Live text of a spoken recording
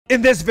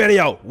In this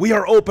video, we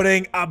are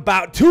opening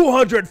about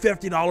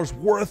 $250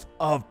 worth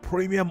of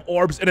premium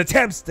orbs in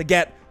attempts to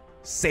get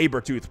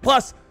Sabertooth,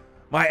 plus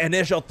my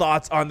initial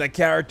thoughts on the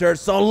character,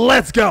 so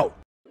let's go!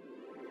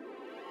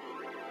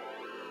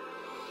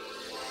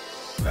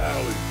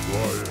 Valley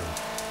Flyer.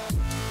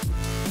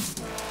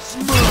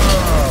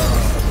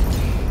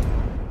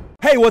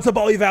 Hey, what's up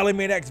all you Valley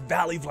Maniacs?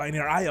 Valley Flying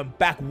here. I am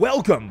back.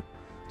 Welcome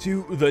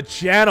to the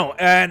channel.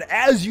 And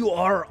as you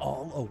are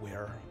all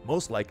aware,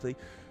 most likely,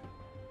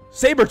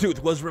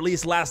 Sabertooth was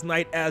released last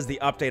night as the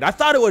update. I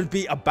thought it would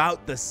be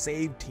about the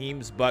save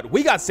teams, but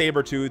we got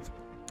Sabertooth.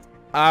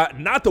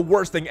 Not the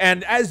worst thing.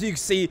 And as you can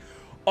see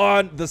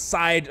on the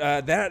side,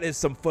 that is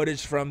some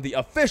footage from the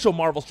official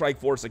Marvel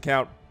Strike Force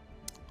account.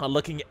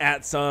 Looking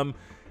at some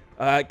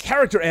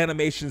character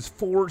animations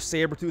for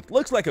Sabertooth.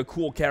 Looks like a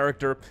cool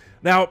character.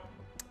 Now,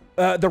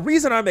 the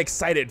reason I'm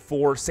excited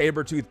for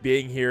Sabertooth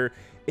being here,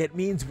 it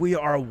means we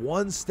are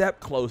one step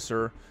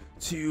closer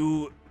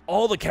to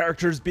all the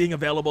characters being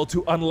available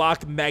to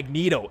unlock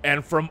Magneto.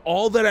 And from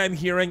all that I'm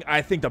hearing,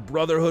 I think the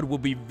Brotherhood will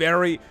be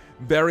very,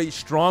 very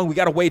strong. We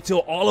got to wait till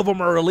all of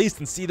them are released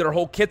and see their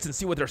whole kits and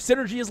see what their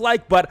synergy is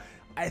like. But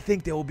I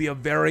think they will be a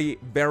very,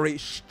 very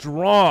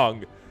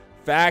strong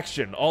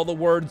faction. All the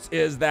words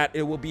is that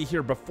it will be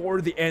here before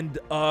the end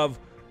of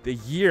the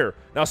year.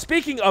 Now,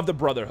 speaking of the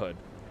Brotherhood,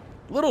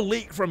 little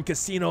leak from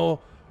Khasino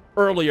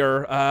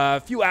earlier,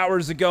 a few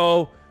hours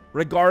ago,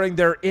 regarding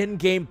their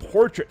in-game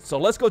portraits. So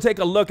let's go take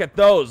a look at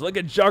those. Look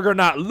at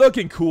Juggernaut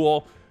looking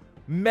cool.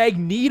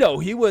 Magneto,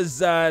 he was,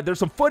 there's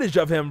some footage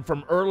of him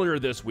from earlier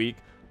this week.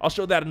 I'll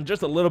show that in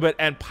just a little bit.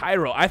 And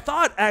Pyro. I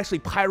thought actually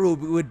Pyro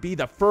would be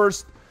the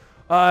first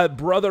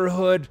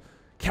Brotherhood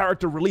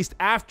character released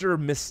after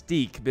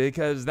Mystique,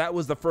 because that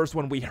was the first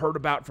one we heard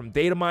about from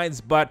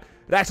Datamines, but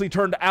it actually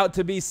turned out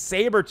to be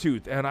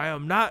Sabertooth, and I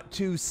am not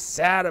too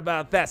sad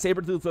about that.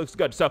 Sabertooth looks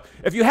good. So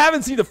if you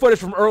haven't seen the footage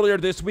from earlier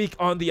this week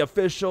on the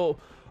official,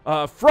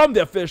 from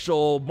the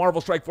official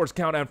Marvel Strike Force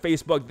account on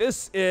Facebook,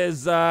 this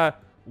is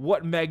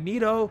what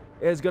Magneto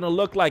is going to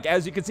look like.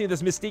 As you can see in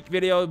this Mystique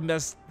video,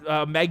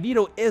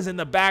 Magneto is in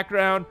the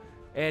background,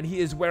 and he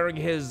is wearing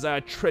his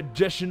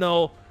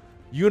traditional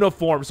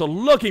uniform, so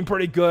looking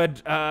pretty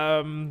good.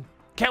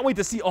 Can't wait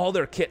to see all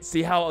their kits,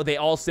 see how they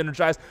all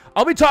synergize.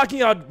 I'll be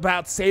talking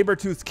about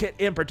Sabertooth's kit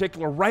in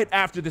particular right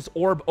after this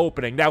orb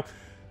opening. Now,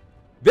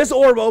 this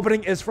orb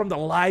opening is from the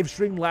live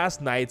stream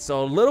last night,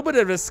 so a little bit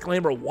of a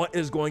disclaimer what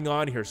is going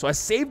on here. So I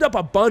saved up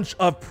a bunch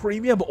of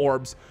premium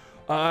orbs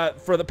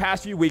for the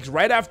past few weeks.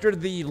 Right after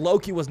the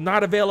Loki was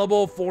not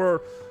available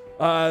for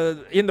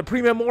in the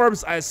premium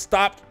orbs, I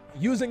stopped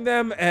using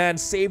them and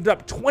saved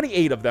up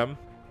 28 of them.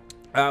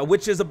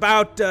 Which is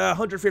about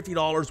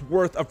 $150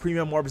 worth of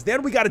premium orbs.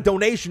 Then we got a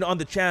donation on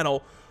the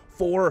channel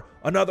for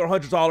another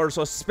 $100,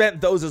 so I spent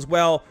those as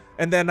well.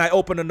 And then I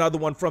opened another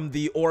one from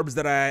the orbs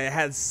that I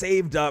had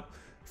saved up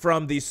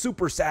from the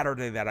Super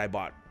Saturday that I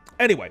bought.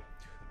 Anyway,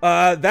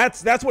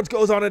 that's what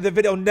goes on in the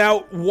video.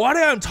 Now, what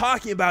I'm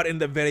talking about in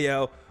the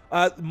video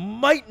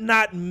might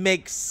not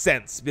make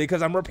sense,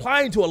 because I'm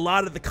replying to a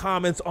lot of the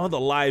comments on the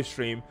live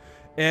stream,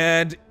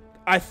 and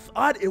I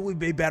thought it would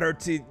be better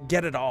to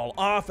get it all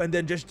off and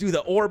then just do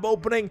the orb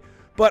opening,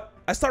 but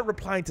I start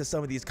replying to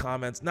some of these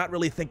comments, not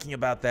really thinking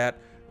about that,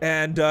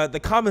 and the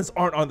comments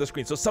aren't on the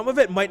screen, so some of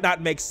it might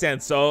not make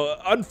sense. So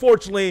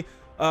unfortunately,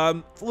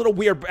 it's a little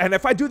weird, and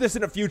if I do this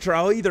in the future,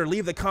 I'll either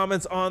leave the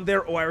comments on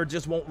there or I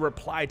just won't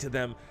reply to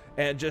them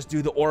and just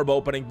do the orb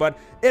opening. But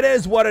it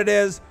is what it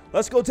is.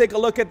 Let's go take a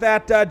look at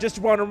that. Just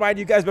want to remind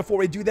you guys before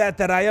we do that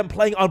I am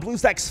playing on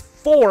Bluestacks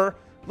 4, a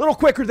little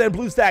quicker than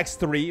Bluestacks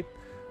 3.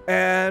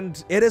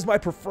 And it is my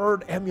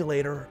preferred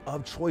emulator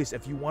of choice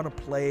if you want to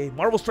play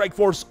Marvel Strike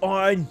Force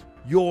on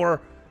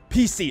your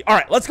PC. All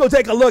right, let's go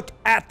take a look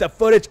at the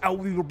footage. I'll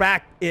be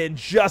back in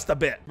just a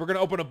bit. We're going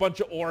to open a bunch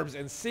of orbs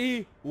and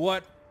see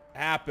what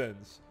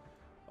happens.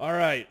 All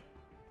right,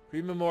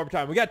 premium orb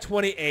time. We got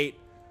 28.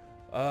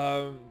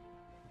 Yeah,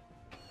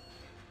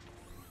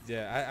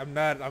 I'm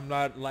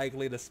not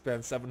likely to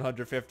spend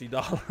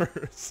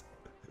 $750.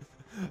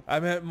 I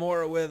meant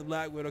more with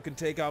Black Widow can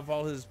take off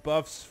all his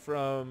buffs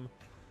from...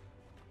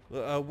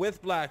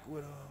 with Black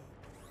Widow.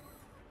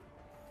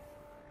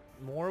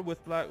 More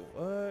with Black...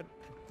 What?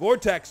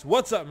 Vortex,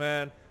 what's up,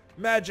 man?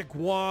 Magic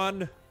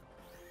Wand.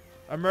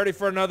 I'm ready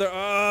for another...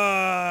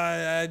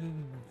 I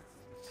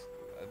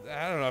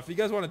don't know. If you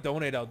guys want to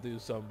donate, I'll do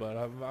some, but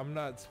I'm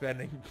not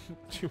spending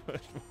too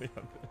much money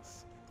on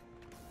this.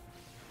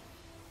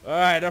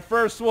 Alright, the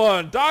first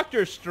one.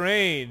 Doctor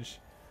Strange.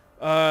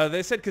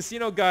 They said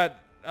Khasino got...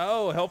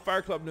 Oh,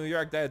 Hellfire Club New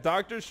York.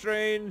 Doctor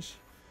Strange...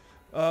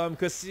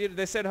 Khasino,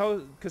 they said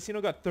how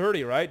Khasino got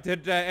 30, right?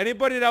 Did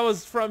anybody that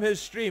was from his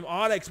stream?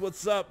 Onyx,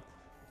 what's up?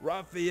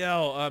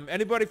 Raphael,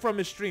 anybody from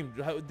his stream?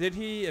 Did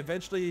he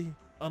eventually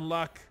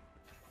unlock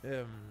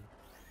him?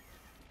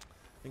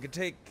 And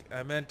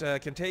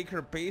can take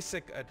her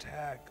basic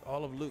attack,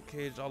 all of Luke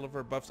Cage, all of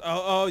her buffs.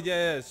 Oh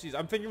yeah. She's.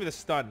 I'm thinking of the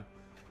stun.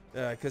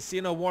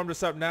 Khasino warmed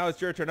us up. Now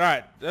it's your turn. All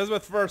right, this is the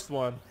first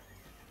one.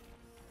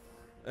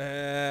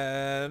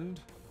 And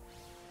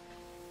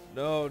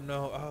No,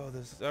 no. Oh,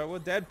 this.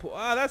 What Deadpool?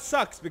 Ah, that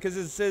sucks because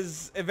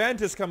his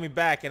event is coming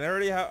back, and I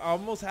already I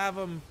almost have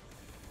him.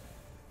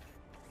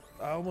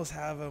 I almost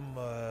have him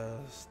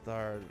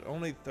start.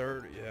 Only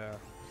 30. Yeah.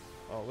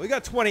 Oh, we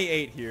got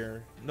 28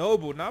 here.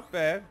 Nobu, not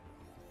bad.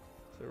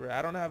 So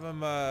I don't have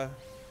him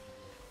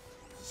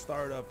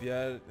start up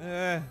yet.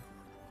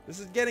 This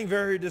is getting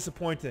very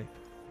disappointing.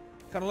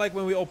 Kind of like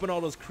when we open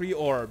all those Kree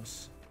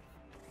orbs.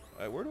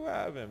 Where do I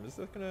have him? Is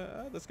that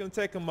gonna? That's gonna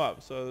take him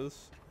up. So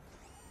this.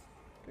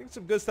 Getting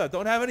some good stuff.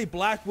 Don't have any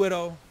Black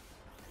Widow.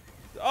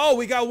 Oh,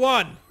 we got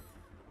one.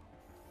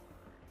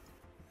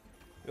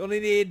 We only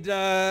need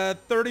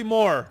 30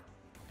 more.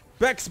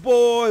 Bex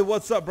boy,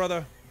 what's up,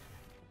 brother?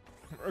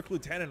 Merc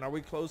Lieutenant, are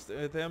we close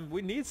to him?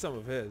 We need some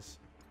of his.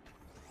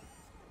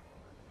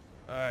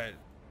 All right,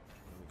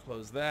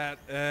 close that.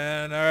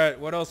 And all right,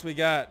 what else we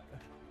got?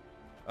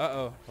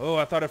 Uh-oh. Oh,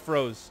 I thought it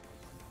froze.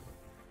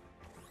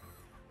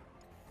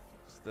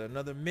 Just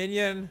another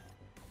minion.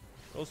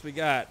 What else we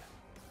got?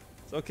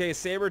 It's okay,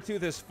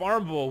 Sabertooth is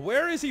farmable.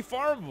 Where is he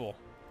farmable?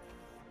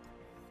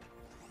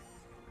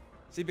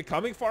 Is he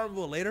becoming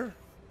farmable later?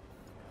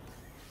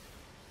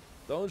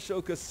 Don't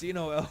show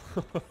Khasino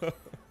L.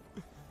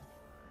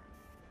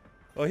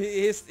 Oh,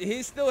 he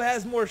still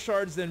has more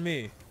shards than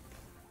me.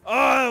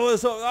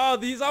 Oh,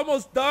 he's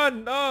almost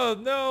done. Oh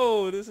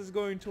no, this is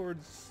going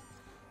towards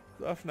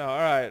stuff now. All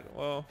right,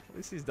 well, at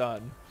least he's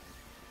done.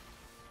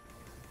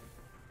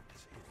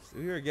 Jeez,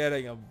 we are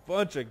getting a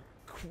bunch of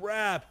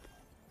crap.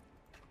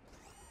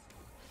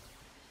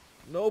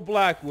 No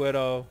Black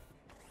Widow.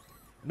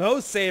 No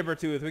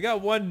Sabertooth. We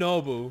got one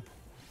Nobu.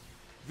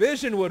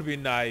 Vision would be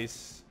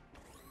nice.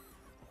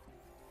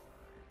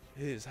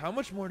 Jeez, how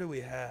much more do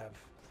we have?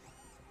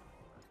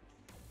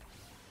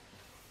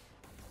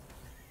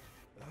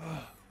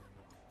 Ugh.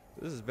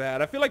 This is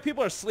bad. I feel like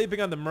people are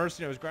sleeping on the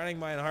mercenaries, grinding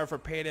mine hard for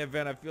payday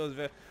event. I feel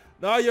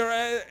no, you're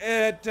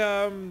at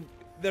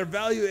their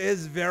value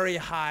is very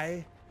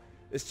high.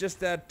 It's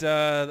just that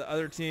the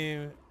other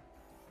team.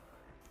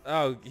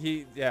 Oh,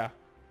 yeah,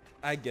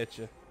 I get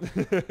you.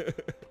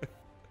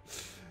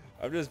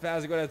 I'm just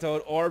passing what I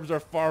told. Orbs are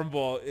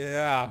farmable.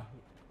 Yeah.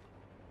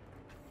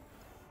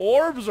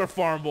 Orbs are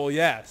farmable,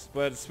 yes,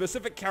 but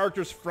specific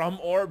characters from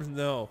orbs,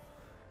 no.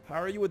 How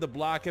are you with the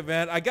block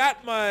event? I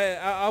got my.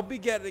 I'll be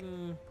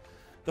getting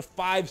the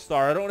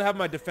 5-star. I don't have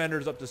my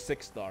defenders up to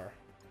 6-star,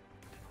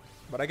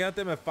 but I got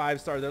them at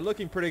 5-star. They're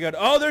looking pretty good.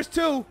 Oh, there's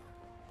 2.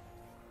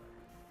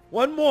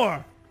 One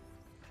more.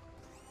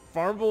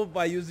 Farmable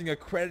by using a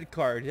credit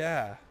card.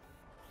 Yeah.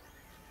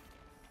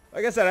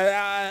 Like I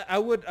said, I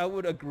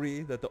would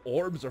agree that the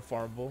orbs are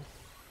farmable.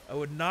 I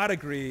would not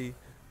agree.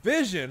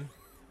 Vision,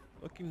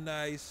 looking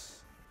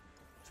nice.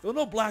 Still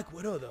no Black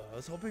Widow though. I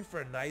was hoping for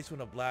a nice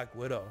one, a Black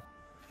Widow.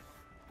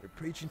 You're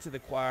preaching to the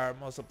choir. I'm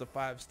almost up to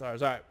 5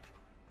 stars. All right.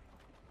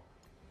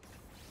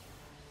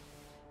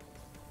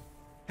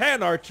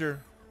 Hand Archer.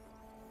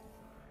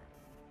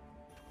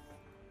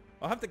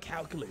 I'll have to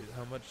calculate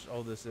how much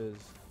all this is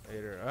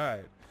later. All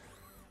right.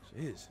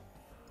 Jeez.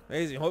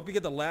 Amazing. Hope you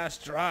get the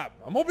last drop.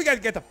 I'm hoping I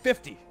get to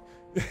 50.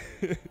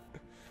 That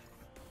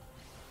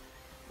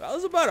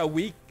was about a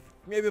week,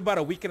 maybe about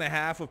a week and a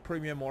half of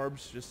premium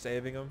orbs, just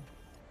saving them.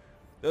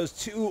 Those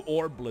 2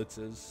 orb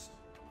blitzes.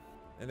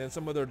 And then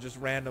some other just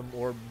random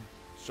orb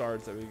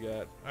shards that we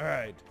got. All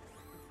right.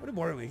 What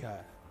more do we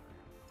got?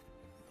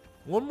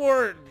 One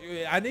more.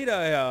 I need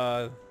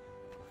a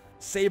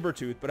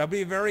Sabertooth, but I'd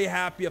be very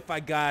happy if I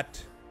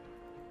got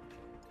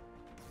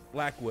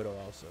Black Widow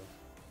also.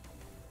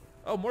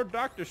 Oh, more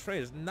Doctor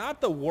Strange. It's not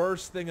the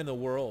worst thing in the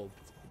world.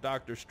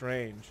 Doctor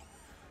Strange.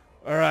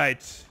 All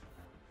right.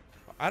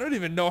 I don't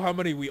even know how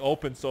many we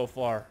opened so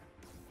far.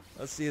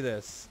 Let's see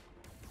this.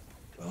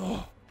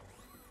 Oh,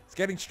 it's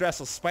getting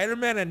stressful.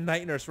 Spider-Man and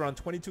Night Nurse around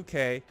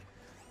 22K.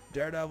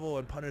 Daredevil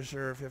and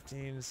Punisher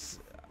 15s.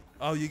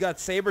 Oh, you got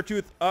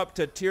Sabertooth up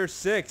to tier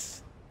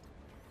 6.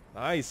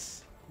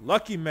 Nice.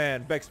 Lucky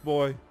man, Bex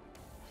boy.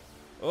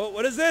 Oh,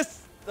 what is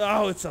this?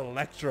 Oh, it's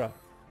Elektra.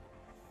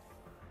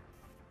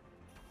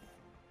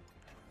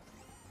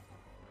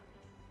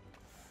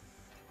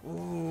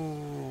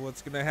 Ooh,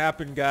 what's gonna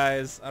happen,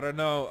 guys? I don't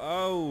know.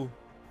 Oh,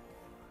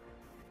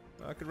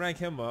 I could rank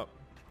him up.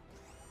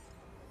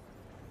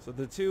 So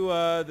the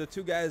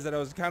two guys that I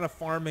was kind of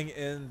farming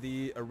in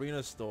the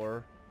arena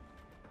store,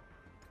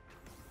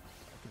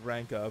 I could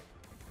rank up.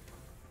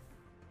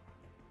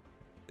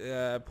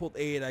 Yeah, I pulled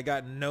 8. I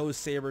got no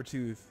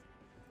Sabertooth.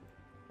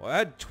 Well, I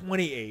had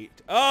 28.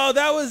 Oh,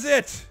 that was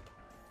it.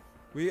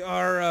 We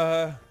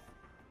are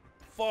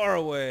far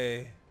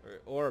away.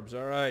 Orbs,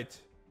 all right.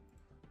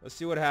 Let's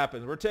see what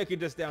happens. We're taking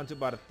this down to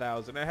about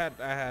 1,000. I had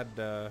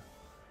like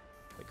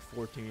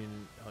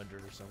 1,400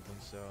 or something.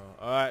 So,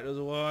 all right, there's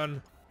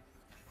one.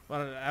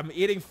 I'm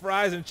eating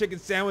fries and chicken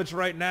sandwich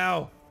right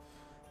now.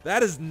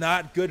 That is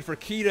not good for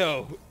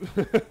keto.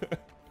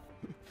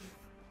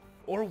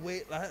 Or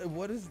wait,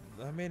 what is?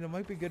 I mean, it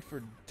might be good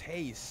for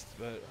taste,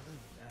 but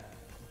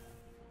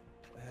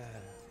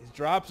these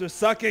drops are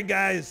sucking,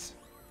 guys.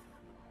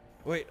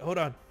 Wait, hold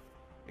on.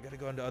 I gotta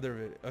go into other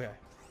video. Okay,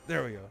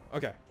 there we go.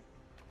 Okay.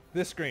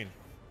 This screen.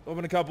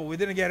 Open a couple. We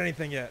didn't get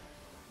anything yet.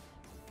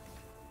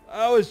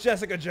 Oh, it's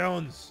Jessica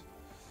Jones.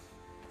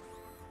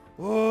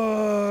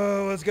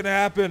 Whoa, what's gonna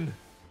happen?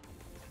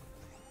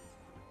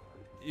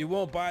 You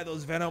won't buy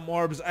those Venom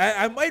orbs.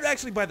 I might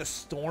actually buy the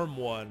Storm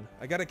one.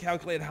 I gotta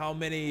calculate how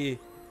many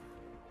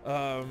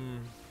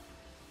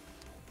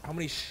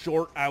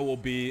short I will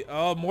be.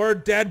 Oh, more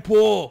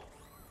Deadpool.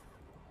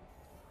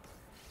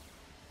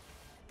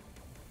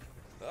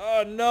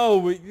 Oh no,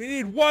 we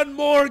need one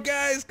more,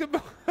 guys. Come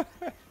on.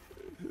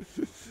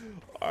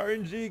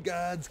 RNG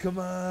gods, come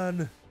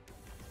on.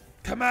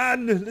 Come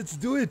on, let's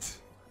do it.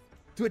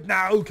 Do it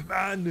now, come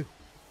on.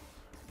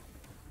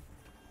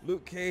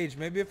 Luke Cage,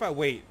 maybe if I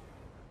wait.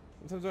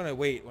 Sometimes when I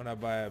wait, when I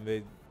buy them,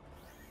 they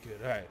good.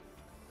 All right.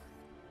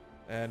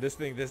 And this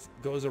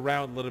goes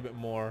around a little bit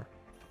more.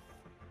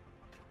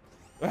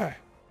 All right,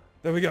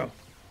 there we go.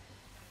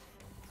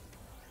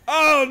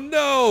 Oh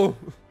no!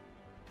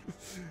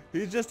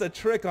 He's just a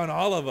trick on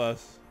all of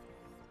us.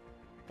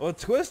 Well,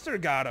 Twister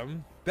got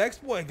him. Bex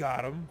Boy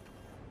got him.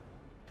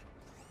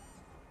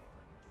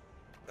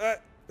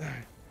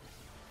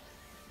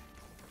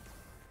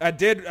 I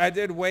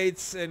did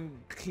weights and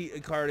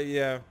cardio,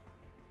 yeah.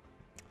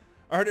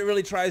 I heard it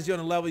really tries you on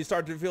a level you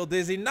start to feel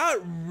dizzy. Not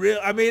real.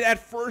 I mean, at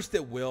first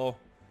it will.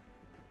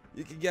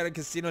 You can get a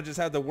Khasino, just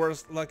have the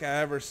worst luck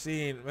I ever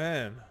seen,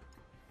 man.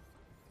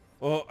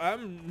 Well,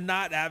 I'm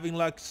not having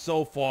luck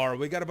so far.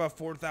 We got about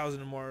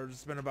 4,000 more.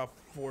 It's been about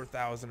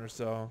 4,000 or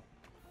so.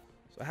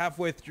 So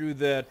halfway through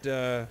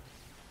that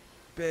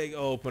big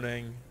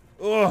opening.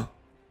 Ugh.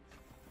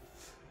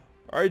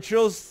 Alright,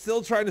 Trill's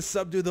still trying to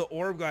subdue the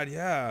Orb God.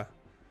 Yeah.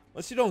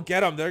 Unless you don't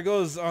get him, there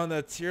goes on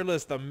the tier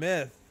list the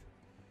myth.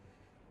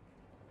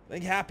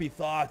 Think happy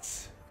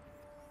thoughts.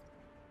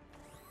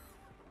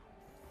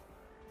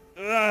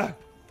 Ugh.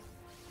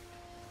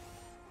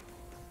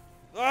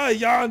 Ah,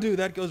 Yondu,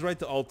 that goes right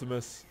to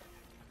Ultimus.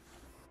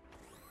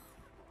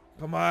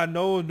 Come on,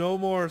 no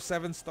more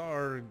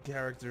 7-star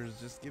characters.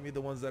 Just give me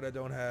the ones that I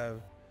don't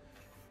have.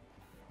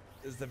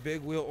 Is the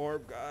big wheel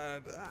Orb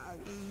God?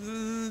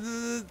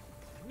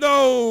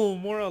 No,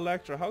 more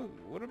Electra.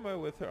 What am I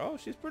with her? Oh,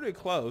 she's pretty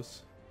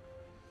close.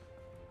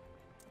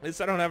 At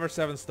least I don't have her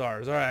 7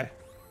 stars. All right.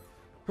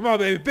 Come on,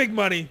 baby. Big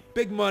money.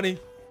 Big money.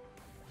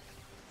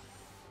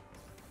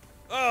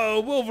 Oh,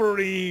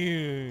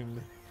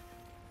 Wolverine.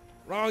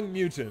 Wrong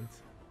mutant.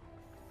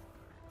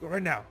 Go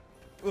right now.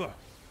 Ugh.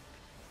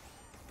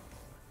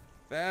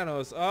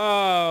 Thanos.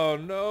 Oh,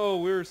 no.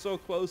 We were so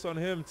close on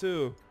him,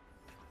 too.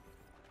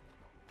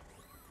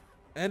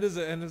 And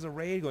there's a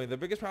raid going. The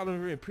biggest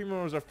problem is premium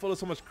orbs are full of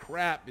so much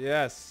crap.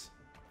 Yes.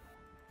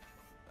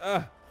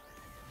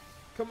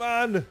 Come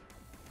on.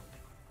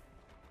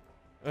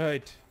 All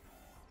right.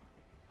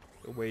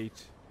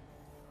 Wait.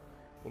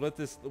 We'll let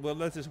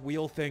this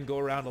wheel thing go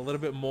around a little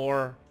bit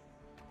more,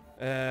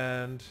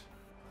 and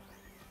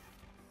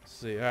let's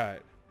see. All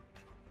right.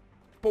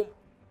 Boom.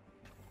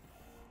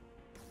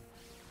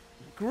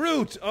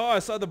 Groot. Oh, I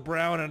saw the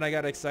brown and I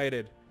got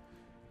excited.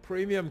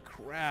 Premium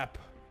crap.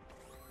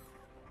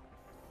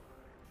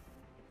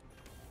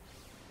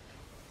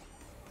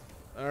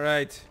 All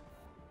right.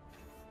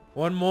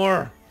 One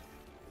more.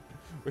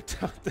 We're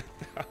down to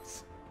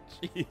 1,000.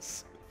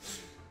 Jeez.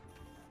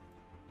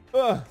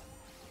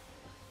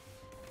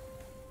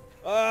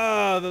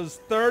 Those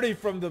 30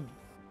 from the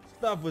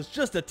stuff was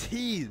just a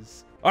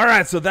tease. All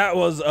right, so that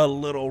was a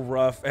little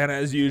rough, and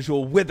as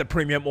usual with the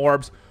premium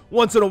orbs,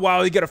 once in a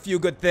while you get a few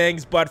good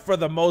things, but for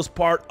the most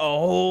part, a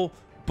whole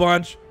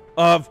bunch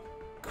of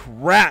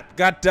crap.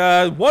 Got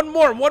one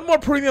more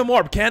premium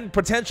orb. Can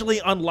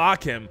potentially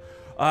unlock him.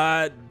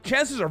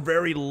 Chances are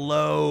very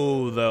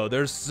low, though.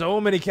 There's so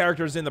many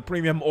characters in the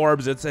premium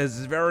orbs. It's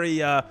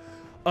very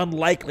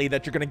unlikely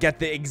that you're going to get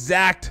the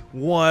exact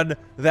one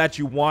that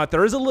you want.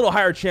 There is a little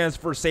higher chance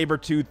for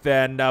Sabertooth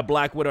than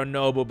Black Widow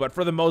Nobu, but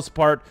for the most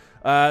part,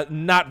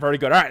 not very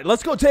good. All right,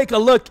 let's go take a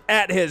look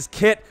at his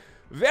kit.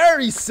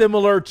 Very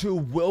similar to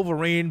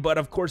Wolverine, but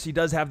of course he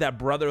does have that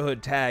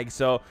Brotherhood tag,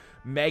 so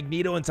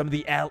Magneto and some of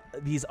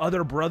these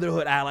other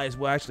Brotherhood allies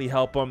will actually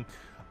help him.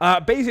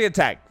 Basic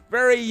attack,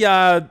 very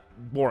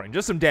boring,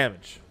 just some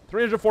damage.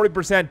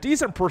 340%,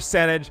 decent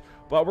percentage.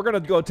 But we're going to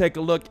go take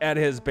a look at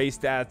his base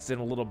stats in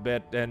a little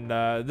bit. And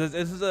this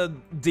is a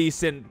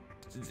decent,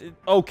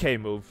 okay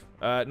move.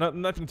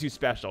 Nothing too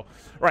special. All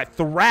right,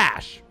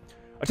 Thrash.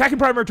 Attacking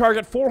primary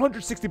target,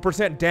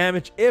 460%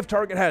 damage. If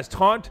target has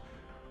taunt,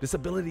 this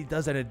ability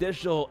does an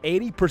additional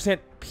 80%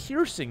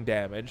 piercing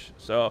damage.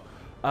 So,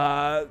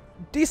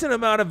 decent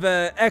amount of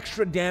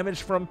extra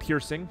damage from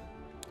piercing.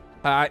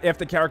 If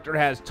the character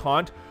has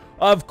taunt.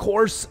 Of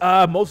course,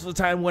 most of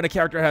the time when a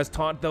character has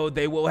taunt, though,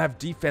 they will have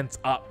defense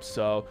up.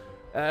 So,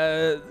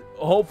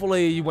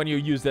 hopefully when you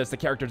use this, the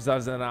character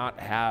does not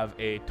have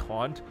a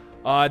taunt.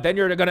 Then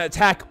you're gonna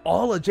attack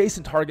all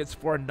adjacent targets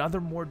for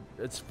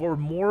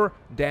more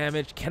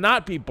damage.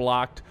 Cannot be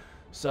blocked.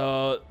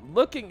 So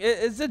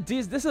this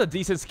is a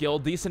decent skill,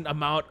 decent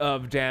amount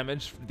of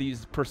damage.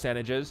 These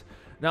percentages.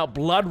 Now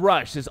Blood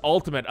Rush, his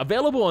ultimate,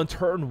 available on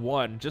turn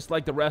 1, just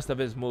like the rest of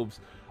his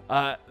moves.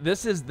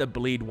 This is the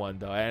bleed one,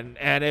 though.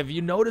 And if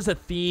you notice a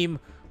theme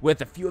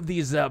with a few of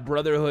these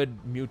Brotherhood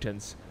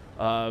mutants,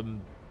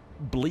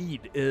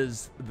 bleed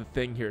is the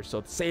thing here.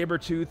 So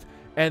Sabertooth,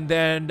 and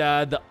then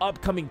the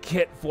upcoming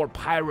kit for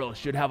Pyro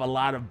should have a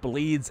lot of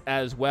bleeds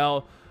as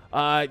well.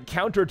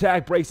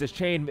 Counterattack breaks this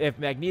chain. If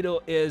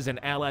Magneto is an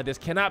ally, this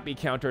cannot be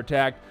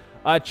counterattacked.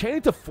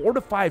 Chaining to 4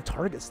 to 5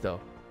 targets,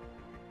 though.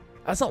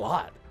 That's a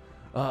lot.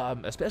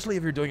 Especially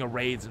if you're doing a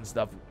raids and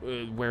stuff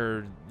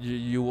where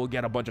you will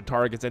get a bunch of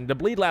targets, and the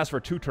bleed lasts for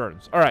 2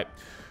 turns. All right,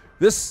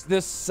 this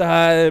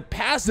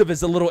passive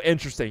is a little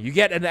interesting. You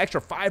get an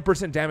extra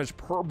 5% damage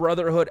per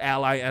Brotherhood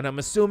ally, and I'm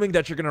assuming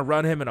that you're gonna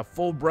run him in a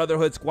full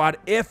Brotherhood squad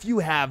if you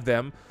have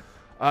them.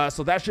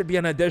 So that should be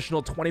an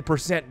additional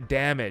 20%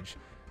 damage,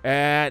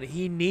 and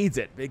he needs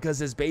it because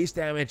his base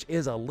damage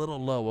is a little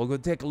low. We'll go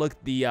take a look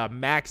at the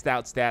maxed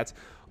out stats.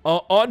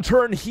 On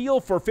turn heal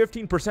for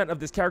 15% of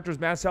this character's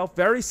max health.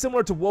 Very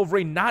similar to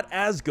Wolverine, not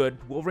as good.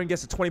 Wolverine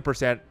gets a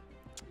 20%.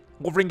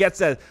 Wolverine gets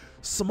a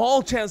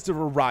small chance to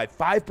revive,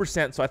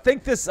 5%. So I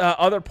think this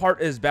other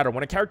part is better.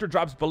 When a character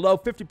drops below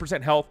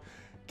 50% health,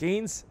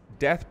 gains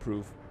death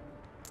proof.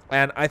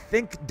 And I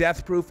think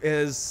death proof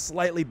is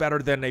slightly better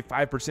than a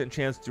 5%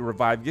 chance to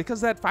revive,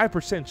 because that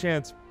 5%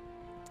 chance,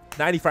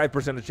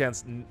 95% of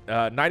chance,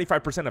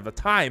 95% of the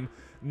time,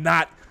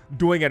 not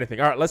doing anything.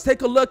 All right, let's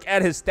take a look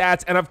at his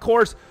stats. And of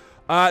course,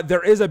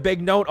 there is a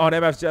big note on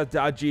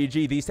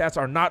MFG.GG. These stats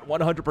are not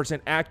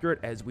 100% accurate,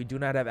 as we do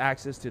not have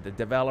access to the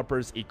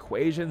developers'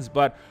 equations,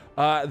 but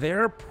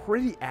they're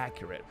pretty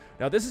accurate.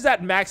 Now, this is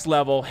at max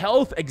level.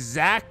 Health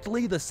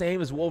exactly the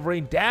same as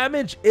Wolverine.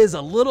 Damage is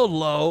a little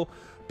low,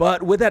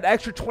 but with that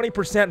extra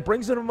 20%,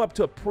 brings him up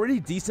to a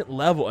pretty decent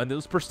level. And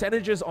those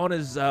percentages on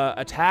his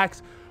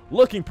attacks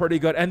looking pretty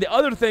good. And the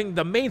other thing,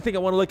 the main thing I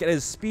want to look at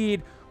is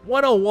speed.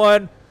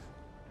 101.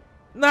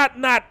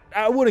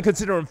 I wouldn't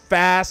consider him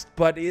fast,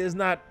 but he is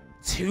not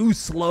too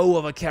slow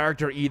of a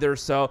character either.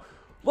 So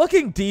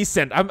looking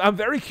decent. I'm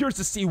very curious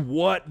to see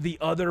what the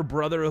other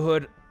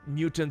Brotherhood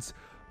mutants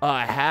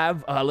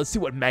have. Let's see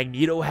what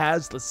Magneto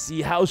has. Let's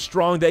see how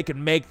strong they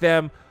can make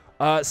them.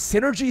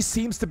 Synergy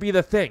seems to be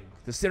the thing.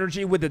 The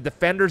synergy with the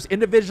Defenders.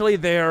 Individually,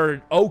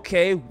 they're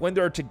okay. When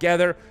they're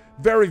together,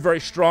 very, very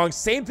strong.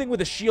 Same thing with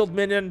the Shield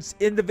minions.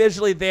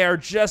 Individually, they are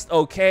just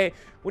okay.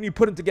 When you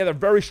put them together,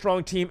 very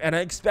strong team. And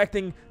I'm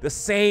expecting the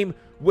same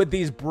with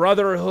these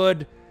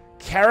Brotherhood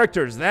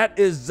characters. That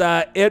is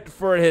it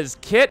for his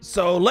kit.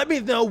 So let me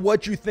know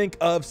what you think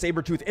of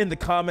Sabertooth in the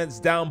comments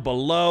down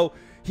below.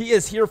 He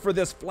is here for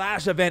this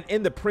Flash event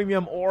in the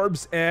premium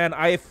orbs, and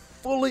I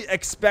fully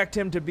expect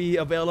him to be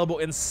available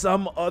in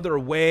some other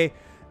way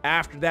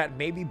after that.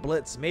 Maybe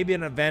Blitz, maybe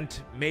an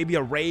event, maybe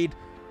a raid.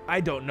 I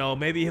don't know.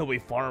 Maybe he'll be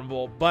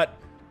farmable, but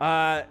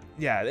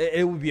yeah,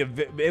 it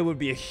would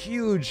be a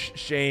huge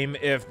shame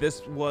if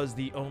this was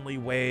the only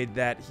way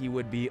that he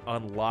would be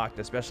unlocked,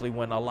 especially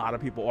when a lot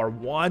of people are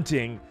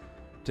wanting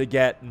to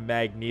get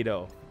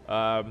Magneto.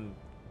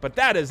 But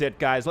that is it,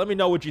 guys. Let me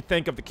know what you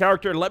think of the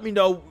character. Let me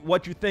know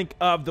what you think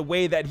of the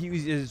way that he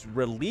is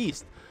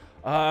released.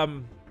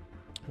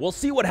 We'll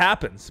see what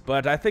happens,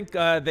 but I think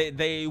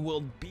they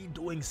will be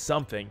doing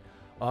something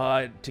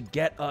to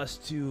get us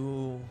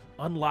to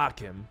unlock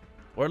him,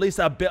 or at least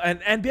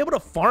and be able to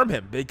farm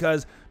him,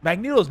 because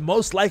Magneto is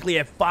most likely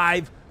a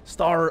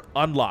 5-star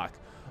unlock.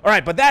 All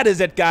right, but that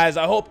is it, guys.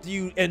 I hope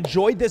you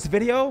enjoyed this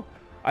video.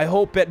 I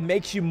hope it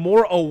makes you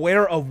more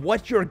aware of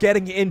what you're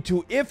getting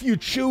into if you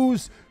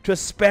choose to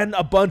spend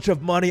a bunch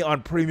of money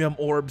on premium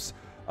orbs.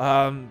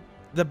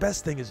 The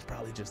best thing is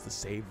probably just to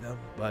save them,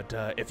 but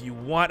if you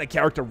want a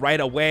character right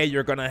away,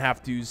 you're gonna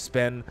have to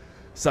spend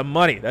some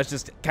money. That's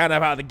just kind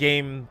of how the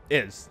game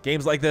is.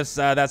 Games like this,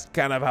 that's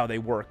kind of how they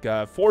work,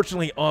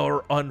 fortunately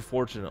or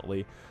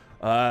unfortunately.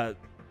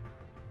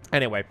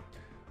 Anyway,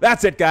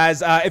 that's it,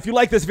 guys. If you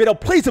like this video,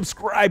 please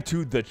subscribe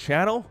to the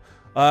channel.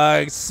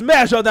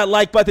 Smash on that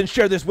like button,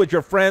 share this with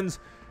your friends,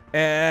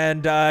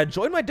 and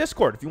join my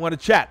Discord if you want to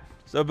chat.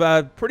 So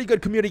pretty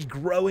good community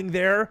growing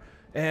there,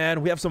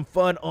 and we have some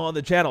fun on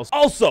the channels.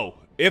 Also,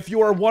 if you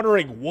are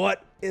wondering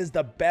what is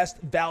the best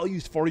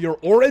values for your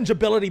orange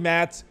ability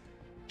mats,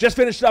 just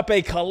finished up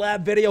a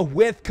collab video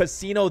with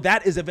Khasino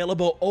that is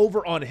available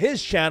over on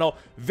his channel.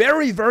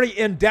 Very, very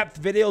in-depth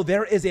video.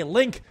 There is a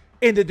link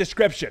in the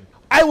description.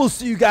 I will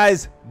see you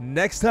guys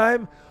next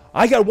time.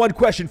 I got one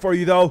question for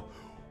you, though.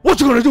 What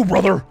you gonna do,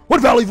 brother,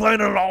 when Valley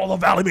Flying and all the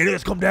Valley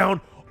Maniacs come down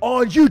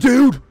on you,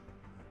 dude?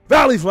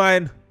 Valley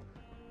Flying,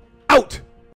 out.